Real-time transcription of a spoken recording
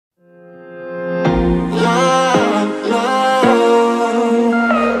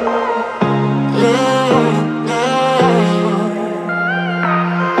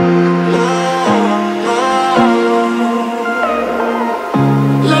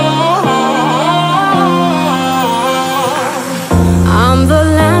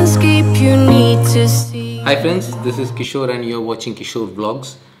Hi friends, this is Kishore and you're watching Kishore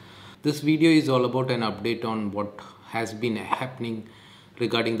Vlogs. This video is all about an update on what has been happening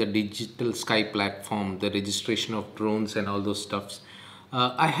regarding the digital sky platform, the registration of drones and all those stuffs.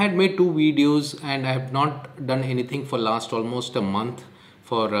 I had made two videos and I have not done anything for last almost a month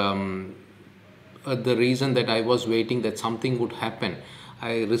for the reason that I was waiting that something would happen.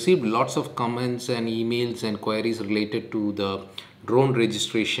 I received lots of comments and emails and queries related to the drone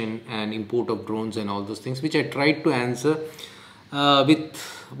registration and import of drones and all those things, which I tried to answer with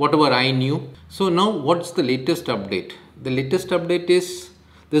whatever I knew. So now what's the latest update? The latest update is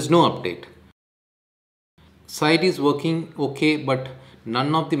there's no update. Site is working okay, but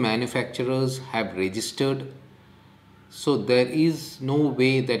none of the manufacturers have registered. So there is no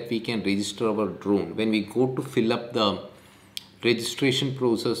way that we can register our drone. When we go to fill up the registration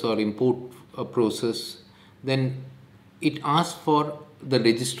process or import process, then it asks for the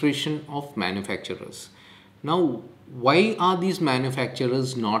registration of manufacturers. Now, why are these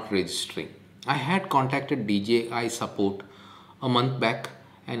manufacturers not registering? I had contacted DJI support a month back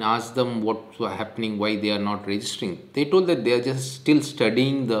and asked them what was happening, why they are not registering. They told that they are just still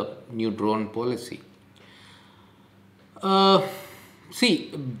studying the new drone policy.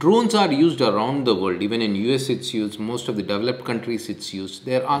 See, drones are used around the world. Even in US it's used, most of the developed countries it's used.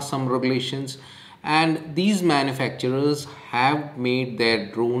 There are some regulations and these manufacturers have made their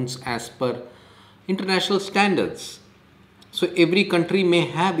drones as per international standards. So every country may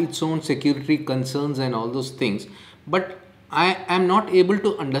have its own security concerns and all those things, but I am not able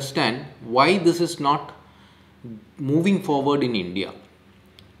to understand why this is not moving forward in India.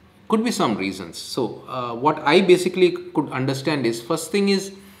 Could be some reasons. So what I basically could understand is, first thing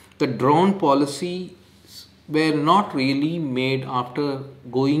is the drone policy were not really made after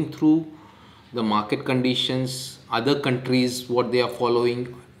going through the market conditions, other countries, what they are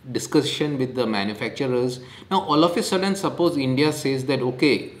following, discussion with the manufacturers. Now all of a sudden, suppose India says that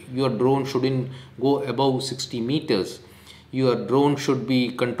okay, your drone shouldn't go above 60 meters, your drone should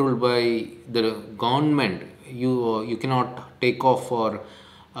be controlled by the government, you cannot take off or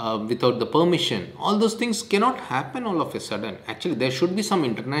without the permission. All those things cannot happen all of a sudden. Actually, there should be some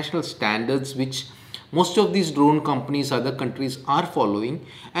international standards which most of these drone companies, other countries are following,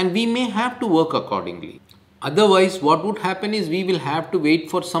 and we may have to work accordingly. Otherwise, what would happen is we will have to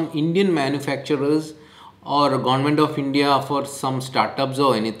wait for some Indian manufacturers or government of India for some startups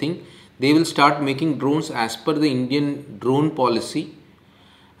or anything. They will start making drones as per the Indian drone policy,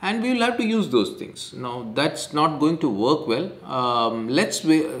 and we will have to use those things. Now that's not going to work well. Let's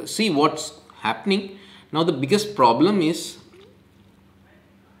see what's happening. Now the biggest problem is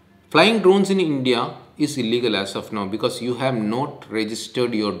flying drones in India is illegal as of now because you have not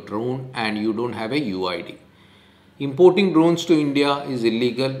registered your drone and you don't have a UID. Importing drones to India is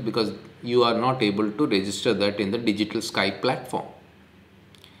illegal because you are not able to register that in the digital sky platform.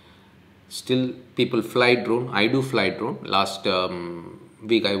 Still people fly drone. I do fly drone. Last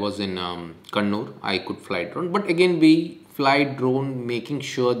week I was in Kannur. I could fly drone, but again we fly drone making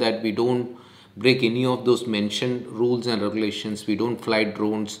sure that we don't break any of those mentioned rules and regulations. We don't fly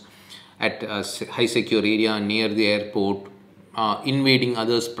drones at a high secure area near the airport, invading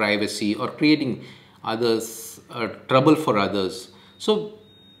others' privacy or creating others trouble for others. So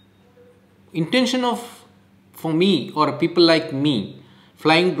intention of, for me or people like me,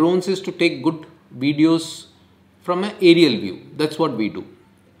 flying drones is to take good videos from an aerial view. That's what we do.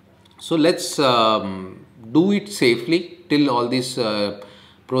 So let's do it safely till all this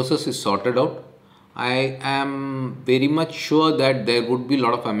process is sorted out. I am very much sure that there would be a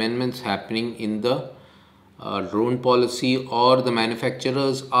lot of amendments happening in the drone policy, or the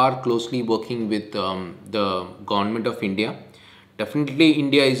manufacturers are closely working with the government of India. Definitely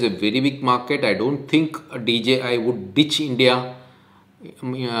India is a very big market. I don't think a DJI would ditch India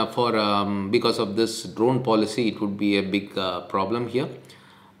for because of this drone policy. It would be a big problem here.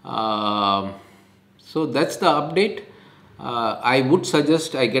 So that's the update. I would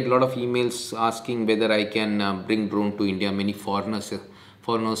suggest, I get a lot of emails asking whether I can bring drone to India. Many foreign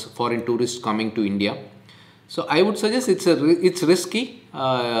tourists coming to India. So I would suggest it's risky.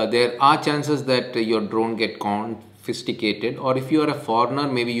 There are chances that your drone get confiscated, or if you are a foreigner,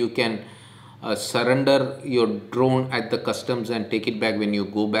 maybe you can surrender your drone at the customs and take it back when you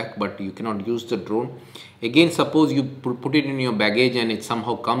go back, but you cannot use the drone. Again, suppose you put it in your baggage and it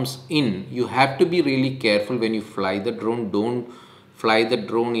somehow comes in, you have to be really careful when you fly the drone. Don't fly the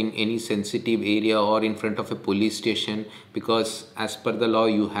drone in any sensitive area or in front of a police station, because as per the law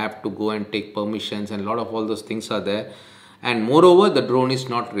you have to go and take permissions, and a lot of all those things are there. And moreover, the drone is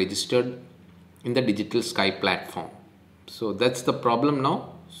not registered in the digital sky platform. So that's the problem now.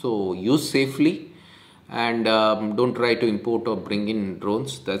 So use safely and don't try to import or bring in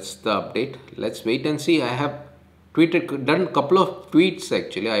drones. That's the update. Let's wait and see. I have done a couple of tweets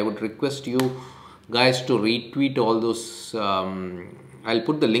actually. I would request you guys to retweet all those. I'll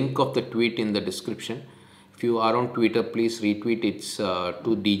put the link of the tweet in the description. If you are on Twitter, please retweet. It's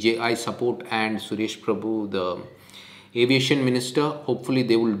to DJI support and Suresh Prabhu, the aviation minister. Hopefully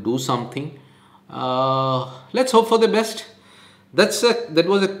they will do something. Let's hope for the best. That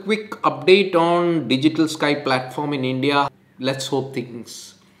was a quick update on Digital Sky platform in India. Let's hope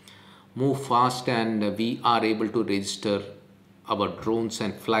things move fast and we are able to register our drones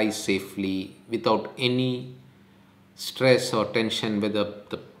and fly safely without any stress or tension whether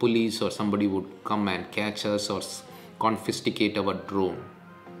the police or somebody would come and catch us or confiscate our drone.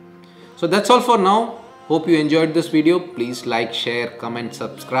 So that's all for now. Hope you enjoyed this video. Please like, share, comment,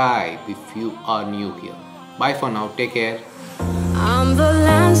 subscribe if you are new here. Bye for now. Take care. I'm the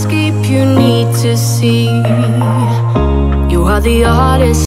landscape you need to see. You are the artist.